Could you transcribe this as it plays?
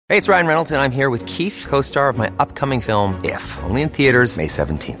Hey, it's Ryan Reynolds, and I'm here with Keith, co-star of my upcoming film, If, only in theaters May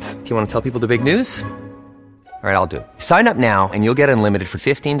 17th. Do you want to tell people the big news? All right, I'll do it. Sign up now and you'll get unlimited for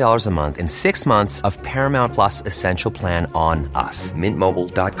 $15 a month and 6 months of Paramount Plus Essential Plan on us.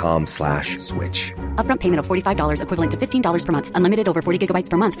 MintMobile.com/switch. Upfront payment of $45 equivalent to $15 per month. Unlimited over 40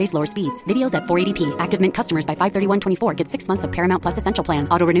 gigabytes per month. Face lower speeds. Videos at 480p. Active Mint customers by 531.24 get 6 months of Paramount Plus Essential Plan.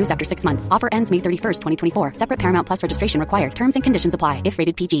 Auto renews after 6 months. Offer ends May 31st, 2024. Separate Paramount Plus registration required. Terms and conditions apply if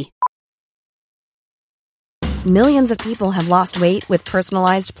rated PG. Millions of people have lost weight with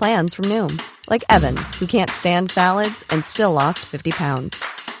personalized plans from Noom. Like Evan, who can't stand salads and still lost 50 pounds.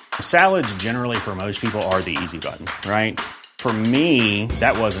 Salads generally for most people are the easy button, right? For me,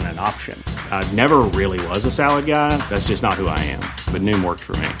 that wasn't an option. I never really was a salad guy. That's just not who I am. But Noom worked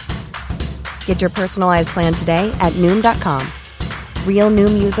for me. Get your personalized plan today at Noom.com. Real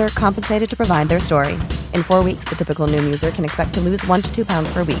Noom user compensated to provide their story. In 4 weeks, the typical Noom user can expect to lose 1 to 2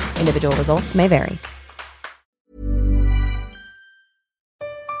 pounds per week. Individual results may vary.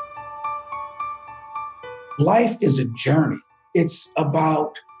 Life is a journey. It's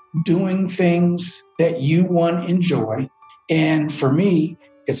about doing things that you want to enjoy. And for me,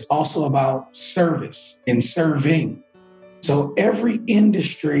 it's also about service and serving. So every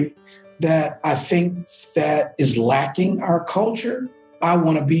industry that I think that is lacking our culture, I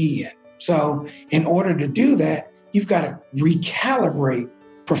want to be in. So in order to do that, you've got to recalibrate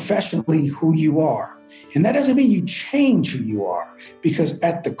professionally who you are. And that doesn't mean you change who you are, because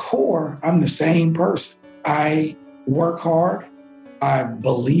at the core, I'm the same person. I work hard. I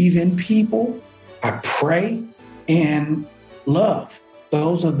believe in people. I pray and love.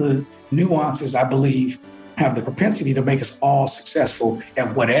 Those are the nuances I believe have the propensity to make us all successful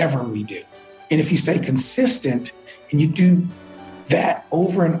at whatever we do. And if you stay consistent and you do that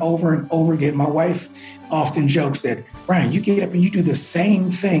over and over and over again, my wife often jokes that, Ryan, you get up and you do the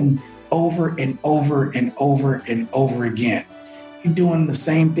same thing over and over and over and over again. You're doing the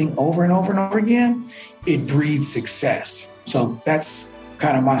same thing over and over and over again, it breeds success. So that's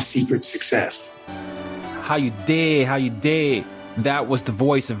kind of my secret success. How you did. That was the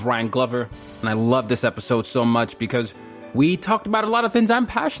voice of Ryan Glover. And I love this episode so much because we talked about a lot of things I'm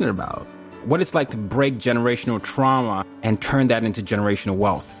passionate about. What it's like to break generational trauma and turn that into generational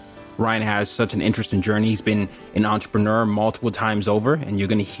wealth. Ryan has such an interesting journey. He's been an entrepreneur multiple times over, and you're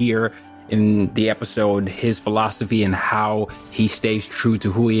going to hear in the episode his philosophy and how he stays true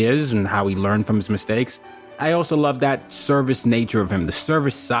to who he is and how he learned from his mistakes. I also love that service nature of him, the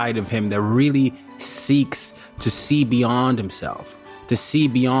service side of him that really seeks to see beyond himself, to see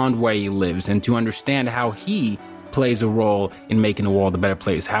beyond where he lives, and to understand how he plays a role in making the world a better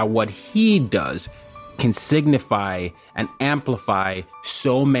place, how what he does can signify and amplify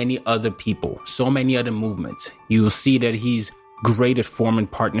so many other people, so many other movements. You'll see that he's great at forming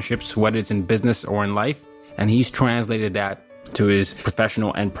partnerships, whether it's in business or in life, and he's translated that to his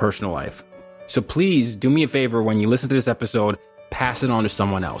professional and personal life. So please do me a favor when you listen to this episode, pass it on to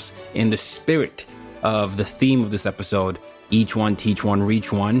someone else. In the spirit of the theme of this episode, each one, teach one,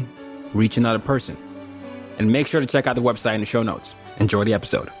 reach another person. And make sure to check out the website in the show notes. Enjoy the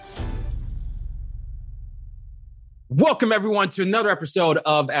episode. Welcome everyone to another episode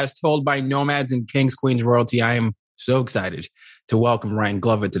of As Told by Nomads and Kings, Queens Royalty. I am so excited to welcome Ryan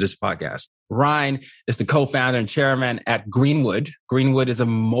Glover to this podcast. Ryan is the co-founder and chairman at Greenwood. Greenwood is a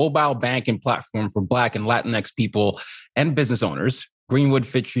mobile banking platform for Black and Latinx people and business owners. Greenwood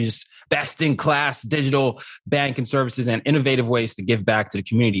features best-in-class digital banking services and innovative ways to give back to the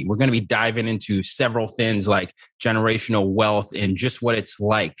community. We're going to be diving into several things like generational wealth and just what it's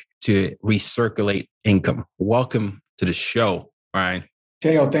like to recirculate income. Welcome to the show, Ryan.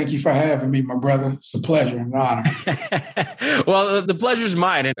 Teo, thank you for having me, my brother. It's a pleasure and an honor. Well, the pleasure's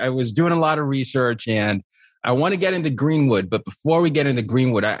mine. I was doing a lot of research and I want to get into Greenwood. But before we get into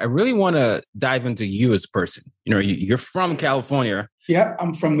Greenwood, I really want to dive into you as a person. You know, you're from California. Yeah,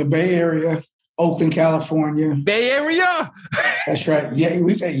 I'm from the Bay Area, Oakland, California. Bay Area? That's right. Yay,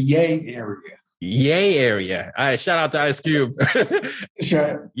 we say yay area. Yay area. All right, shout out to Ice Cube. That's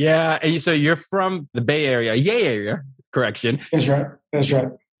right. Yeah, and so you're from the Bay Area, Yay area, correction. That's right. That's right.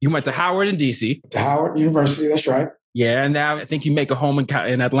 You went to Howard in D.C. To Howard University, that's right. Yeah, and now I think you make a home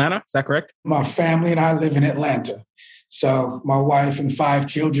in Atlanta. Is that correct? My family and I live in Atlanta. So my wife and 5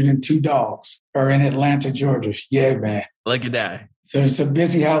 children and 2 dogs are in Atlanta, Georgia. Yeah, man. Look at that. So it's a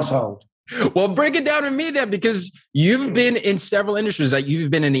busy household. Well, break it down to me then, because you've been in several industries. Like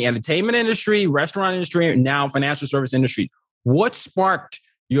you've been in the entertainment industry, restaurant industry, now financial service industry. What sparked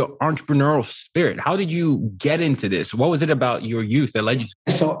your entrepreneurial spirit? How did you get into this? What was it about your youth that led you?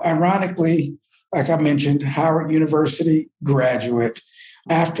 So ironically, like I mentioned, Howard University graduate.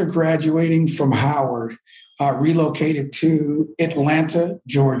 After graduating from Howard, relocated to Atlanta,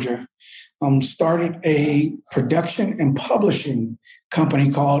 Georgia, started a production and publishing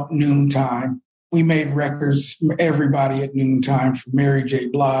company called Noontime. We made records from everybody at Noontime, from Mary J.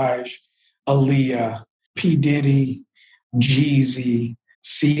 Blige, Aaliyah, P. Diddy, Jeezy,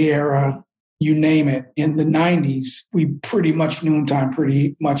 Sierra, you name it. In the 90s, we pretty much, Noontime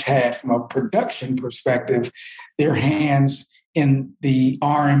pretty much had, from a production perspective, their hands in the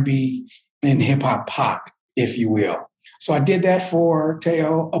R&B and hip-hop pot, if you will. So I did that for,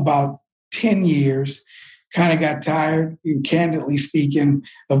 Teo, about 10 years, kind of got tired, candidly speaking,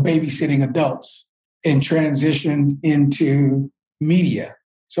 of babysitting adults and transitioned into media.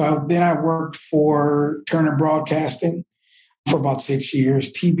 So then I worked for Turner Broadcasting for about 6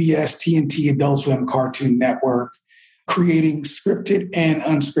 years, TBS, TNT, Adult Swim, Cartoon Network, creating scripted and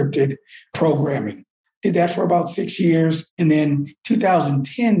unscripted programming. Did that for about 6 years. And then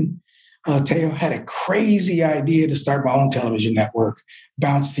 2010, Teo had a crazy idea to start my own television network,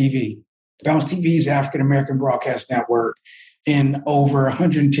 Bounce TV. Bounce TV is African-American broadcast network in over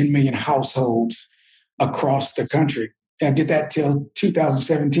 110 million households across the country. I did that till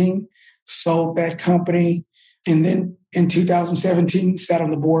 2017, sold that company. And then in 2017, sat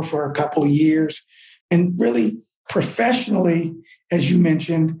on the board for a couple of years. And really professionally, as you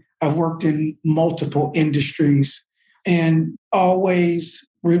mentioned, I've worked in multiple industries and always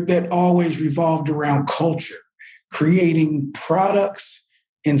revolved around culture, creating products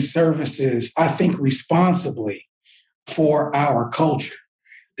and services, I think, responsibly for our culture.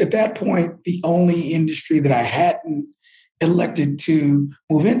 At that point, the only industry that I hadn't elected to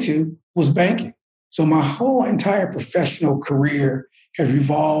move into was banking. So my whole entire professional career has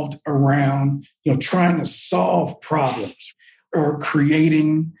revolved around, trying to solve problems or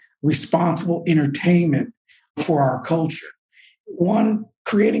creating responsible entertainment for our culture. One,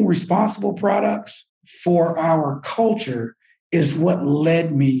 creating responsible products for our culture is what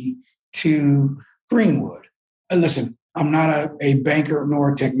led me to Greenwood. Listen, I'm not a banker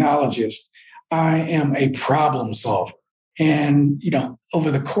nor a technologist. I am a problem solver. And, over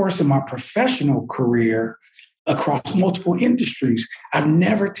the course of my professional career across multiple industries, I've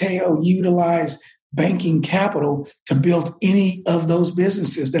never, Teo, utilized banking capital to build any of those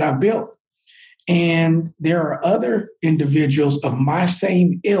businesses that I've built. And there are other individuals of my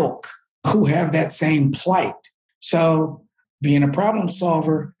same ilk who have that same plight. So being a problem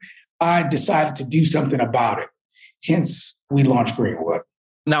solver, I decided to do something about it. Hence, we launched Greenwood.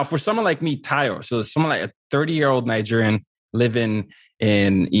 Now, for someone like me, Tayo, so someone like a 30-year-old Nigerian living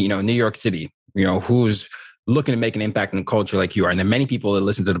in, New York City, who's looking to make an impact in culture like you are. And there are many people that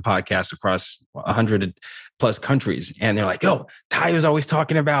listen to the podcast across 100 plus countries. And they're like, yo, Tayo's always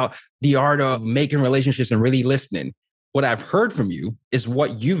talking about the art of making relationships and really listening. What I've heard from you is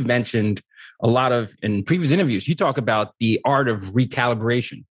what you've mentioned a lot of in previous interviews. You talk about the art of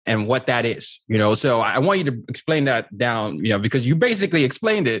recalibration and what that is, So I want you to explain that down, because you basically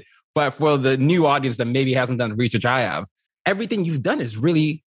explained it, but for the new audience that maybe hasn't done the research I have, everything you've done is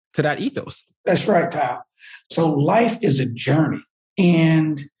really to that ethos. That's right, Kyle. So life is a journey.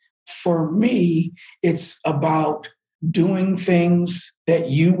 And for me, it's about doing things that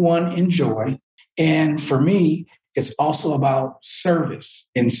you, one, enjoy. And for me, it's also about service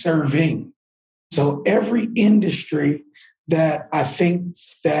and serving. So every industry that I think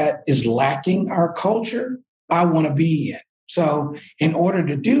that is lacking our culture, I want to be in. So in order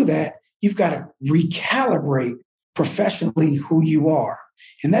to do that, you've got to recalibrate professionally who you are.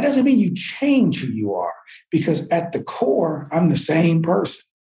 And that doesn't mean you change who you are, because at the core, I'm the same person.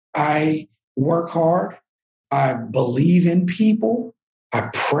 I work hard. I believe in people. I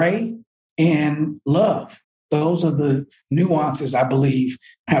pray and love. Those are the nuances I believe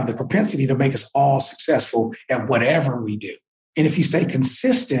have the propensity to make us all successful at whatever we do. And if you stay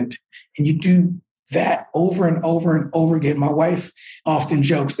consistent and you do that over and over and over again, my wife often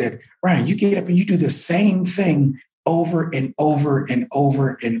jokes that, Ryan, you get up and you do the same thing over and over and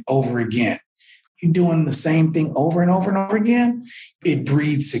over and over again. You're doing the same thing over and over and over again, it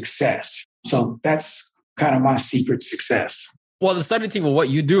breeds success. So that's kind of my secret success. Well, the subtlety of what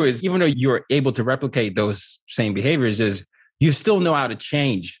you do is, even though you're able to replicate those same behaviors, is you still know how to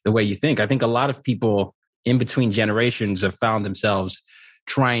change the way you think. I think a lot of people in between generations have found themselves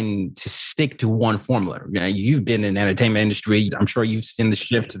trying to stick to one formula. You've been in the entertainment industry. I'm sure you've seen the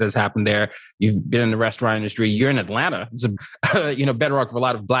shift that's happened there. You've been in the restaurant industry. You're in Atlanta. It's a bedrock for a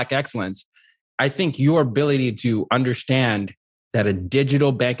lot of Black excellence. I think your ability to understand that a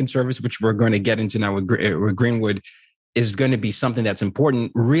digital banking service, which we're going to get into now with Greenwood, is going to be something that's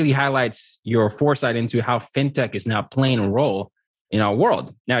important, really highlights your foresight into how fintech is now playing a role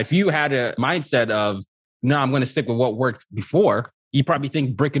world. Now, if you had a mindset of, no, I'm going to stick with what worked before, you probably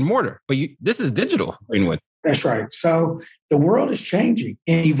think brick and mortar, but this is digital, Greenwood. That's right. So the world is changing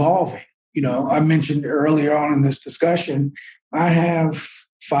and evolving. I mentioned earlier on in this discussion, I have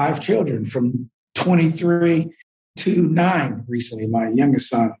 5 children from 23 to 9 recently. My youngest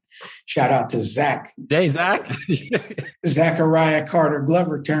son, shout out to Zach. Hey, Zach. Zachariah Carter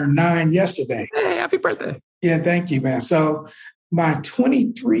Glover turned 9 yesterday. Hey, happy birthday. Yeah, thank you, man. So my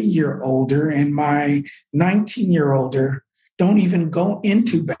 23-year-older and my 19-year-older don't even go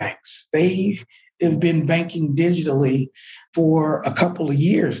into banks. They have been banking digitally for a couple of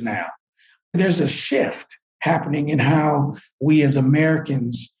years now. There's a shift happening in how we as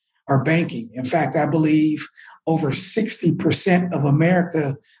Americans are banking. In fact, I believe over 60% of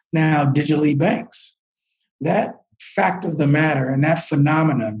America now digitally banks. That fact of the matter and that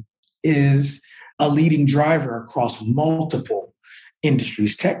phenomenon is a leading driver across multiple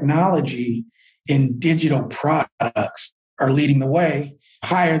industries. Technology and digital products are leading the way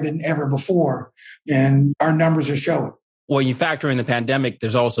higher than ever before, and our numbers are showing. Well, you factor in the pandemic,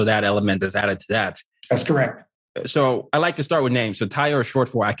 there's also that element that's added to that. That's correct. So I like to start with names. So Tayo is short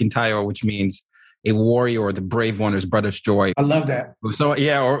for Akintayo, which means a warrior or the brave one, is brother's joy. I love that. So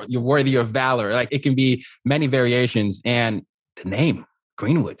yeah, or you're worthy of valor. Like, it can be many variations. And the name,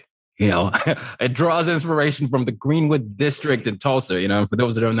 Greenwood, it draws inspiration from the Greenwood district in Tulsa. For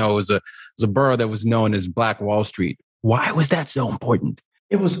those that don't know, it was a borough that was known as Black Wall Street. Why was that so important?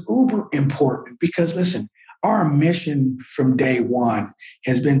 It was uber important because, listen, our mission from day one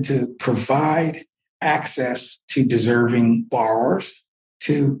has been to provide access to deserving borrowers,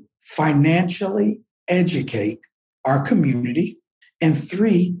 to financially educate our community, and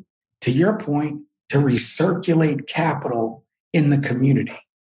 3, to your point, to recirculate capital in the community.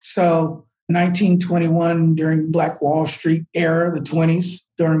 So 1921, during Black Wall Street era, the 20s,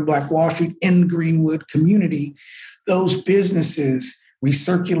 during Black Wall Street in the Greenwood community, those businesses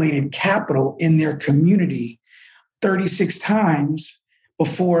recirculated capital in their community 36 times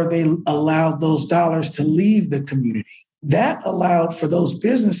before they allowed those dollars to leave the community. That allowed for those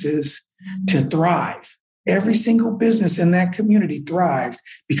businesses to thrive. Every single business in that community thrived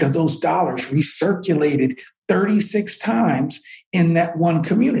because those dollars recirculated 36 times in that one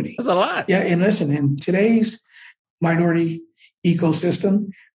community. That's a lot. Yeah, and listen, in today's minority ecosystem,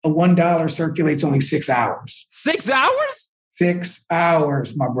 a $1 circulates only 6 hours. 6 hours? 6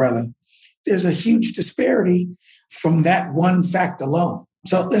 hours, my brother. There's a huge disparity from that one fact alone.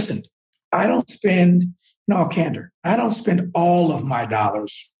 So listen, I don't spend, in all candor, I don't spend all of my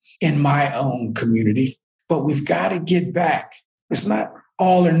dollars in my own community, but we've got to get back. It's not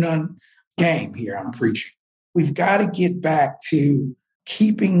all or none game here I'm preaching. We've got to get back to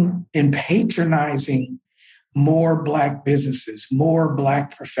keeping and patronizing more Black businesses, more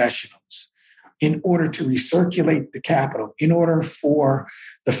Black professionals, in order to recirculate the capital, in order for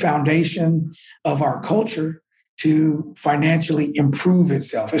the foundation of our culture to financially improve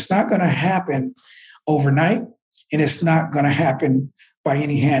itself. It's not going to happen overnight, and it's not going to happen by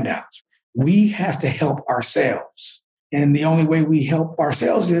any handouts. We have to help ourselves. And the only way we help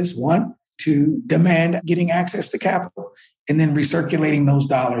ourselves is, 1, to demand getting access to capital, and then recirculating those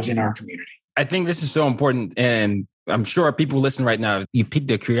dollars in our community. I think this is so important. And I'm sure people listening right now, you piqued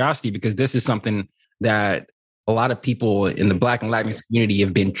their curiosity, because this is something that a lot of people in the Black and Latinx community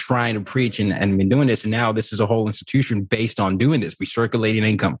have been trying to preach and been doing this. And now this is a whole institution based on doing this, recirculating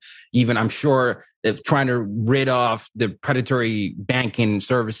income. Even, I'm sure, if trying to rid off the predatory banking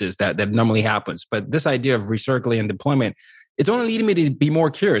services that normally happens. But this idea of recirculating deployment, it's only leading me to be more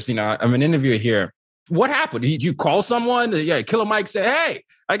curious. I'm an interviewer here. What happened? Did you call someone? Yeah, Killer Mike said, hey,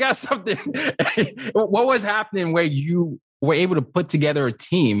 I got something. What was happening where you were able to put together a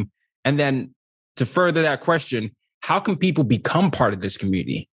team? And then to further that question, how can people become part of this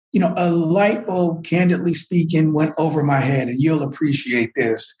community? A light bulb, candidly speaking, went over my head, and you'll appreciate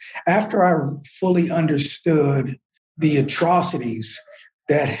this. After I fully understood the atrocities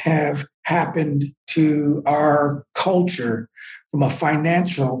that have happened to our culture from a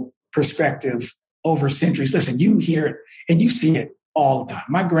financial perspective over centuries. Listen, you hear it and you see it all the time.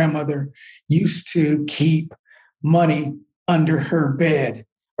 My grandmother used to keep money under her bed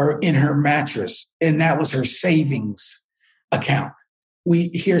or in her mattress, and that was her savings account. We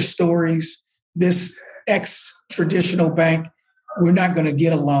hear stories. This ex-traditional bank, we're not going to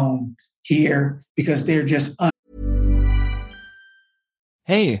get a loan here because they're just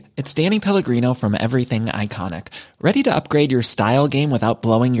Hey, it's Danny Pellegrino from Everything Iconic. Ready to upgrade your style game without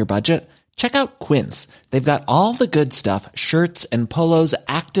blowing your budget? Check out Quince. They've got all the good stuff, shirts and polos,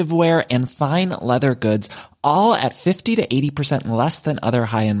 activewear, and fine leather goods, all at 50 to 80% less than other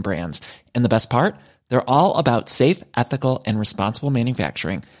high-end brands. And the best part? They're all about safe, ethical, and responsible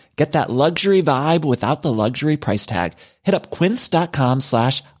manufacturing. Get that luxury vibe without the luxury price tag. Hit up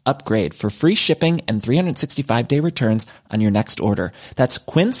quince.com/upgrade for free shipping and 365-day returns on your next order. That's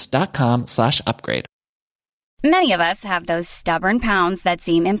quince.com/upgrade. Many of us have those stubborn pounds that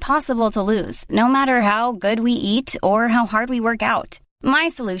seem impossible to lose, no matter how good we eat or how hard we work out. My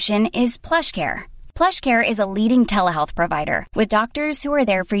solution is PlushCare. PlushCare is a leading telehealth provider with doctors who are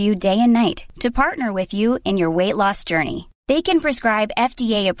there for you day and night to partner with you in your weight loss journey. They can prescribe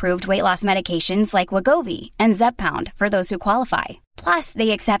FDA-approved weight loss medications like Wegovy and Zepbound for those who qualify. Plus,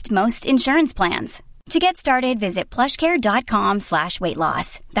 they accept most insurance plans. To get started, visit plushcare.com/weight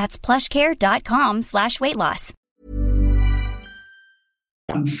loss. That's plushcare.com/weight loss.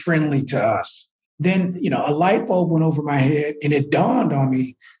 Unfriendly to us. Then, a light bulb went over my head and it dawned on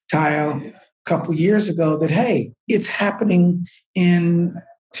me, Tayo, a couple years ago that, hey, it's happening in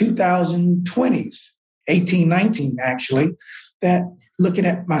 2020s, 18, 19 actually, that looking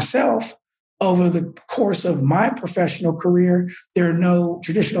at myself over the course of my professional career, there are no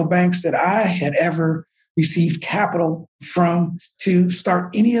traditional banks that I had ever received capital from to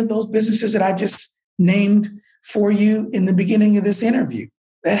start any of those businesses that I just named for you in the beginning of this interview.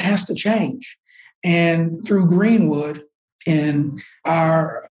 That has to change. And through Greenwood and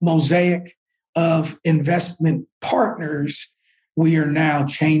our mosaic of investment partners, we are now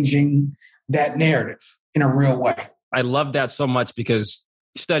changing that narrative in a real way. I love that so much because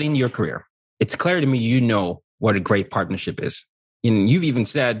studying your career, it's clear to me you know what a great partnership is. And you've even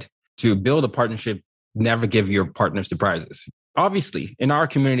said to build a partnership, never give your partner surprises. Obviously, in our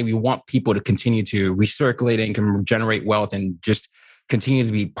community, we want people to continue to recirculate income, generate wealth, and just continue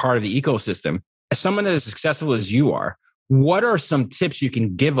to be part of the ecosystem. As someone that is successful as you are, what are some tips you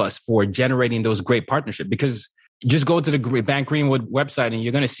can give us for generating those great partnerships? Because just go to the Bank Greenwood website and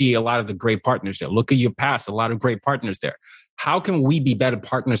you're going to see a lot of the great partners there. Look at your past, a lot of great partners there. How can we be better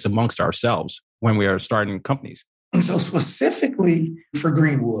partners amongst ourselves when we are starting companies? And so specifically for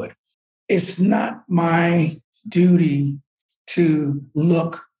Greenwood, it's not my duty to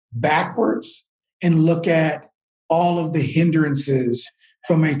look backwards and look at all of the hindrances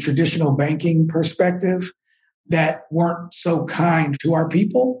from a traditional banking perspective that weren't so kind to our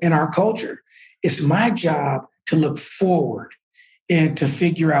people and our culture. It's my job to look forward and to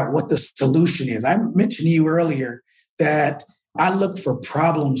figure out what the solution is. I mentioned to you earlier that I look for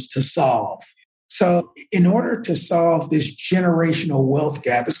problems to solve. So in order to solve this generational wealth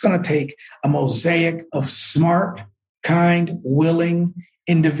gap, it's going to take a mosaic of smart, kind, willing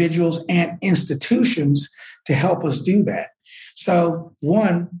individuals and institutions to help us do that. So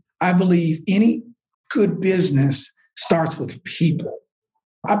one, I believe any good business starts with people.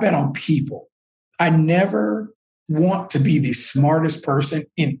 I bet on people. I never want to be the smartest person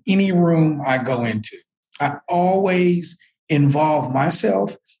in any room I go into. I always involve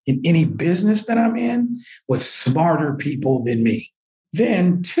myself in any business that I'm in with smarter people than me.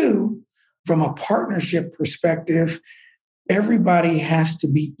 Then two, from a partnership perspective, everybody has to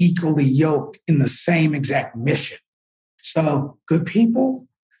be equally yoked in the same exact mission. So good people,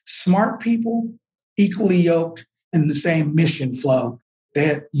 smart people, equally yoked in the same mission flow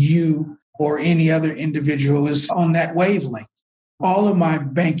that you or any other individual is on that wavelength. All of my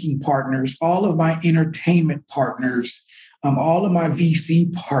banking partners, all of my entertainment partners, all of my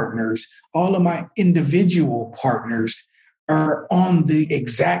VC partners, all of my individual partners are on the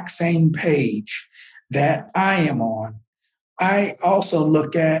exact same page that I am on. I also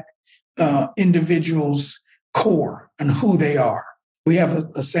look at individuals' core and who they are. We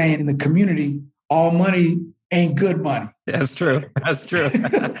have a saying in the community, all money ain't good money. That's true. That's true.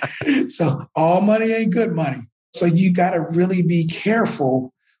 So all money ain't good money. So you got to really be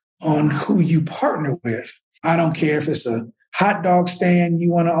careful on who you partner with. I don't care if it's a hot dog stand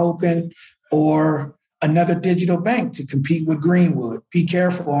you want to open or another digital bank to compete with Greenwood. Be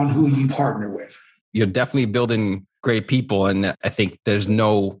careful on who you partner with. You're definitely building great people. And I think there's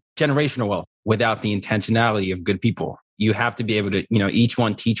no generational wealth without the intentionality of good people. You have to be able to, each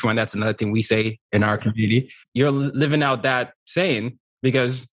one teach one. That's another thing we say in our community. You're living out that saying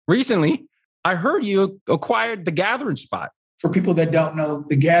because recently I heard you acquired The Gathering Spot. For people that don't know,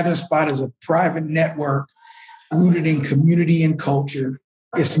 The Gathering Spot is a private network rooted in community and culture.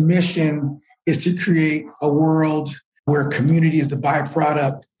 Its mission is to create a world where community is the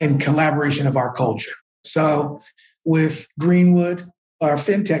byproduct and collaboration of our culture. So with Greenwood, our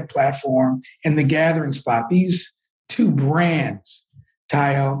fintech platform, and The Gathering Spot, these two brands,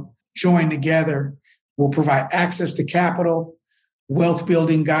 Tayo, joined together will provide access to capital, wealth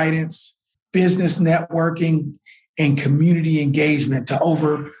building guidance, business networking, and community engagement to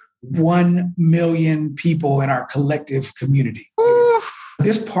over 1 million people in our collective community.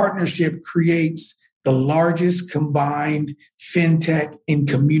 This partnership creates the largest combined fintech and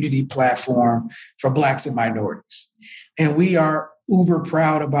community platform for Blacks and minorities. And we are uber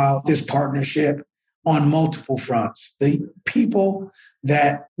proud about this partnership on multiple fronts. The people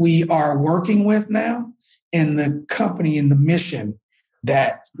that we are working with now and the company and the mission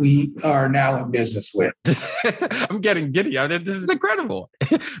that we are now in business with. I'm getting giddy. This is incredible.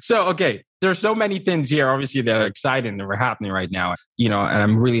 So, okay, there's so many things here, obviously, that are exciting that are happening right now, and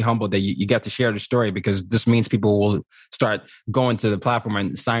I'm really humbled that you get to share the story, because this means people will start going to the platform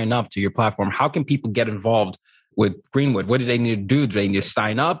and signing up to your platform. How can people get involved with Greenwood? What do they need to do? Do they need to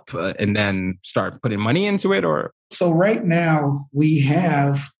sign up and then start putting money into it? Or so right now we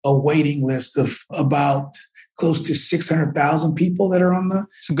have a waiting list of about close to 600,000 people that are on the...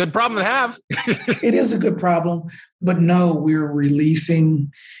 It's a good problem to have. It is a good problem, but no, we're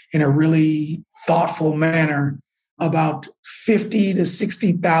releasing in a really thoughtful manner about 50 to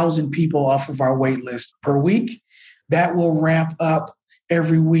 60,000 people off of our wait list per week. That will ramp up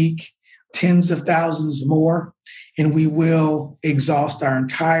every week, tens of thousands more, and we will exhaust our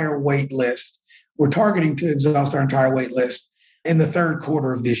entire wait list. We're targeting to exhaust our entire wait list in the third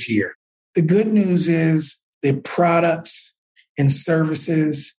quarter of this year. The good news is the products and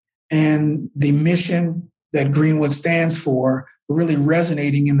services and the mission that Greenwood stands for are really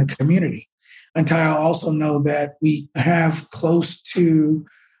resonating in the community. And I also know that we have close to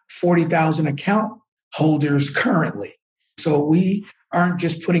 40,000 account holders currently. So we aren't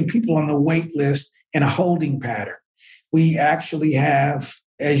just putting people on the wait list in a holding pattern. We actually have,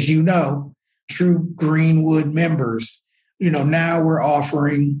 as you know, true Greenwood members. Now we're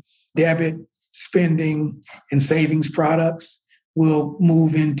offering debit, spending, and savings products. We'll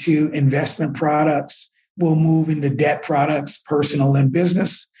move into investment products. We'll move into debt products, personal and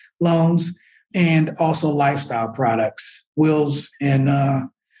business loans, and also lifestyle products, wills and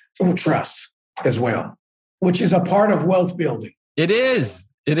trusts as well, which is a part of wealth building. It is.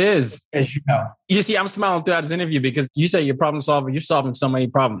 As you know. You see, I'm smiling throughout this interview because you say you're problem solver. You're solving so many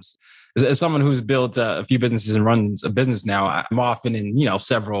problems. As someone who's built a few businesses and runs a business now, I'm often in,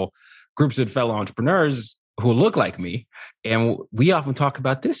 several groups of fellow entrepreneurs who look like me. And we often talk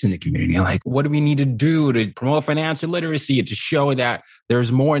about this in the community. Like, what do we need to do to promote financial literacy, to show that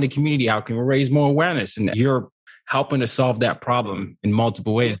there's more in the community? How can we raise more awareness? And you're helping to solve that problem in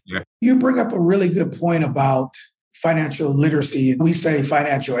multiple ways here. You bring up a really good point about financial literacy. We say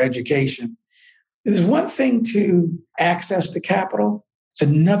financial education. There's one thing to access the capital. It's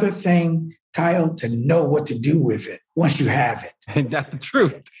another thing, Tayo, to know what to do with it once you have it. That's the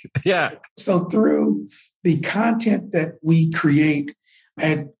truth. Yeah. So through the content that we create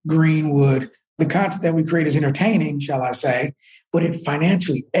at Greenwood, the content that we create is entertaining, shall I say, but it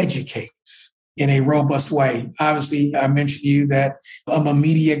financially educates in a robust way. Obviously, I mentioned to you that I'm a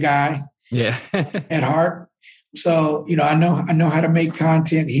media guy at heart. So, I know how to make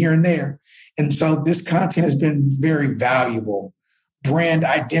content here and there. And so this content has been very valuable brand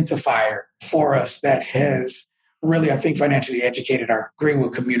identifier for us that has really, I think, financially educated our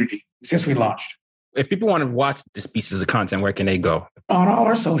Greenwood community since we launched. If people want to watch these pieces of content, where can they go? On all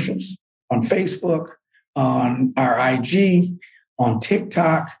our socials, on Facebook, on our IG, on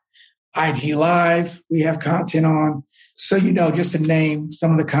TikTok, IG Live, we have content on. So, just to name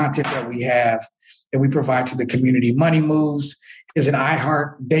some of the content that we have that we provide to the community. Money Moves is an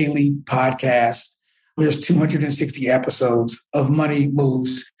iHeart daily podcast. There's 260 episodes of Money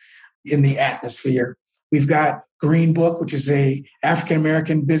Moves in the atmosphere. We've got Green Book, which is a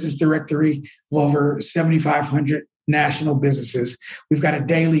African-American business directory of over 7,500 national businesses. We've got a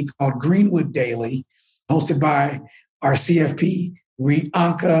daily called Greenwood Daily, hosted by our CFP,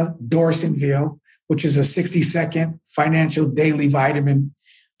 Rianka Dorsonville, which is a 60-second financial daily vitamin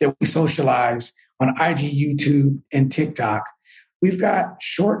that we socialize on IG, YouTube, and TikTok. We've got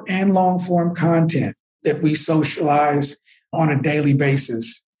short and long form content that we socialize on a daily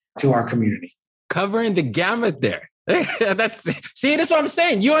basis to our community. Covering the gamut there. That's what I'm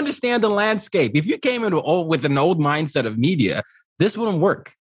saying. You understand the landscape. If you came in with an old mindset of media, this wouldn't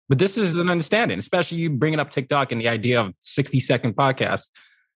work. But this is an understanding, especially you bringing up TikTok and the idea of 60-second podcasts.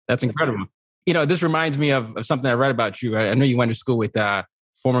 That's incredible. This reminds me of something I read about you. I know you went to school with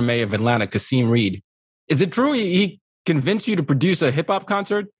former mayor of Atlanta, Kasim Reed. Is it true he convinced you to produce a hip-hop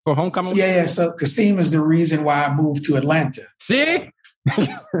concert for homecoming? Yeah. So Kasim is the reason why I moved to Atlanta. See?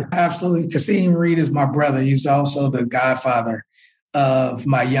 Absolutely. Kasim Reed is my brother. He's also the godfather of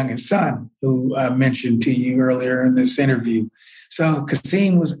my youngest son, who I mentioned to you earlier in this interview. So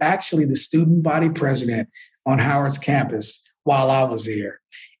Kasim was actually the student body president on Howard's campus while I was there.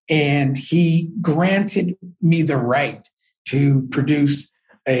 And he granted me the right to produce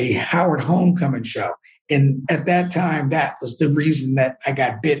a Howard homecoming show. And at that time, that was the reason that I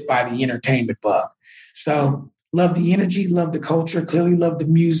got bit by the entertainment bug. So love the energy, love the culture, clearly love the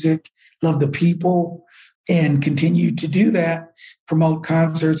music, love the people, and continued to do that, promote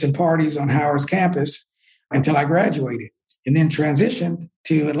concerts and parties on Howard's campus until I graduated, and then transitioned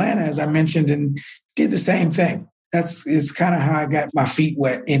to Atlanta, as I mentioned, and did the same thing. It's kind of how I got my feet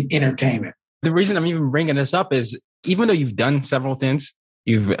wet in entertainment. The reason I'm even bringing this up is even though you've done several things,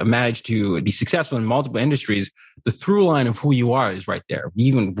 you've managed to be successful in multiple industries, the through line of who you are is right there.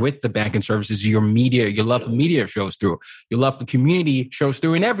 Even with the banking services, your media, your love for media shows through. Your love for community shows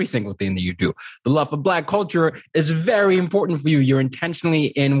through in every single thing that you do. The love for Black culture is very important for you. You're intentionally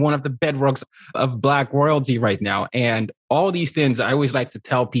in one of the bedrocks of Black royalty right now. And all these things, I always like to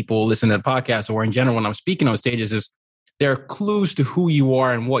tell people listening to the podcast or in general when I'm speaking on stages is there are clues to who you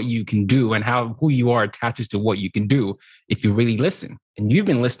are and what you can do and how who you are attaches to what you can do if you really listen. And you've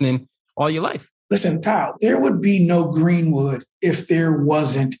been listening all your life. Listen, Kyle, there would be no Greenwood if there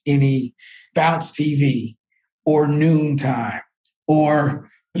wasn't any Bounce TV or Noontime or,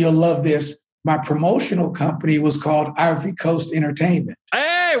 you'll love this, my promotional company was called Ivory Coast Entertainment.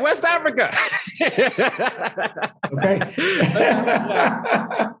 Hey, West Africa. Okay.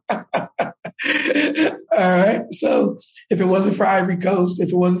 All right. So if it wasn't for Ivory Coast, if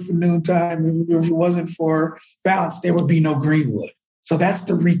it wasn't for Noontime, if it wasn't for Bounce, there would be no Greenwood. So that's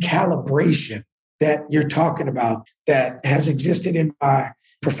the recalibration that you're talking about that has existed in my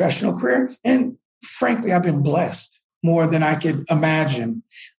professional career. And frankly, I've been blessed more than I could imagine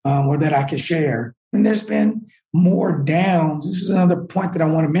or that I could share. And there's been more downs. This is another point that I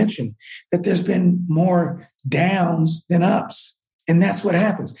want to mention, that there's been more downs than ups. And that's what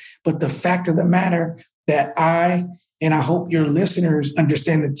happens. But the fact of the matter that I hope your listeners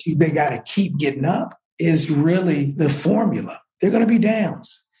understand that they got to keep getting up is really the formula. They're going to be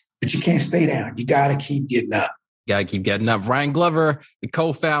downs, but you can't stay down. You got to keep getting up. Got to keep getting up. Ryan Glover, the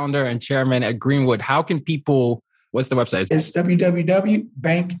co-founder and chairman at Greenwood. How can people, what's the website? It's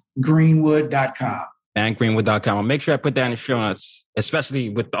www.bankgreenwood.com. Bankgreenwood.com. I'll make sure I put that in the show notes, especially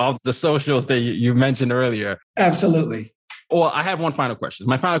with all the socials that you mentioned earlier. Absolutely. Well, I have one final question.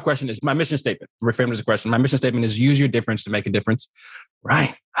 My final question is my mission statement. Reframe this question. My mission statement is use your difference to make a difference.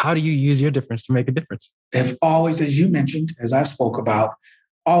 Right. How do you use your difference to make a difference? Have always, as you mentioned, as I spoke about,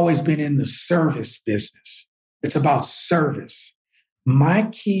 always been in the service business. It's about service. My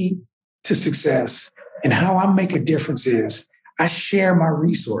key to success and how I make a difference is I share my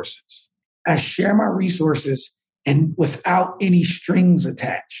resources. I share my resources and without any strings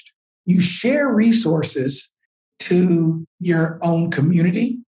attached. You share resources to your own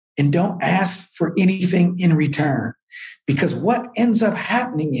community and don't ask for anything in return. Because what ends up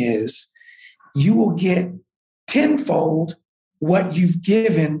happening is you will get tenfold what you've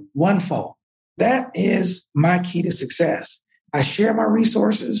given onefold. That is my key to success. I share my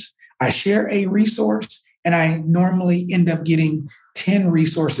resources, I share a resource, and I normally end up getting 10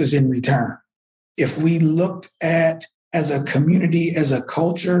 resources in return. If we looked at as a community, as a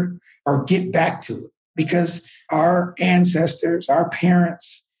culture, or get back to it, because our ancestors, our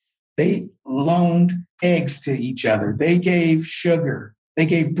parents, they loaned eggs to each other. They gave sugar. They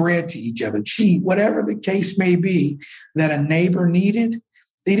gave bread to each other, cheese, whatever the case may be that a neighbor needed.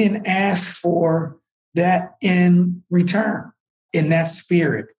 They didn't ask for that in return. In that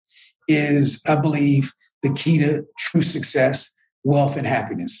spirit is, I believe, the key to true success, wealth, and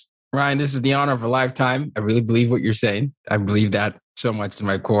happiness. Ryan, this is the honor of a lifetime. I really believe what you're saying. I believe that so much to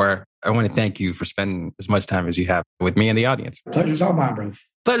my core. I want to thank you for spending as much time as you have with me and the audience. Pleasure's all mine, brother.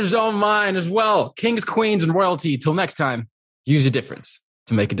 Pleasure's all mine as well. Kings, queens, and royalty. Till next time, use a difference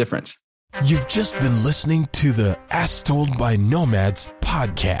to make a difference. You've just been listening to the As Told by Nomads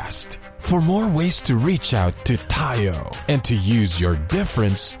podcast. For more ways to reach out to Tayo and to use your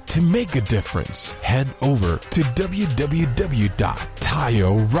difference to make a difference, head over to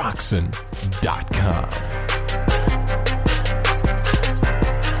www.tayoroxen.com.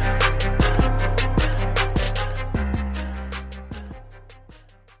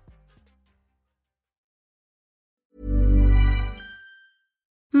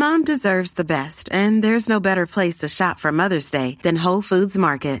 Mom deserves the best, and there's no better place to shop for Mother's Day than Whole Foods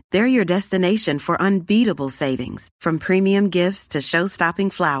Market. They're your destination for unbeatable savings, from premium gifts to show-stopping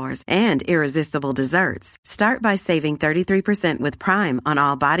flowers and irresistible desserts. Start by saving 33% with Prime on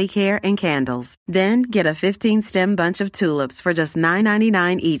all body care and candles. Then get a 15-stem bunch of tulips for just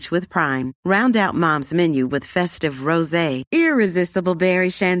 $9.99 each with Prime. Round out Mom's menu with festive rosé, irresistible berry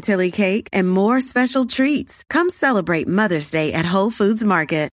chantilly cake, and more special treats. Come celebrate Mother's Day at Whole Foods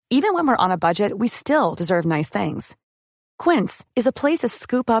Market. Even when we're on a budget, we still deserve nice things. Quince is a place to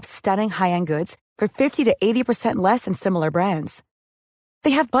scoop up stunning high-end goods for 50 to 80% less than similar brands. They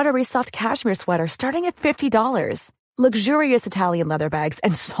have buttery soft cashmere sweaters starting at $50, luxurious Italian leather bags,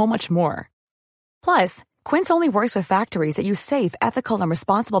 and so much more. Plus, Quince only works with factories that use safe, ethical, and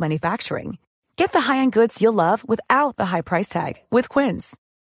responsible manufacturing. Get the high-end goods you'll love without the high price tag with Quince.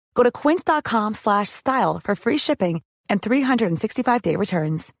 Go to quince.com/style for free shipping and 365-day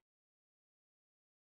returns.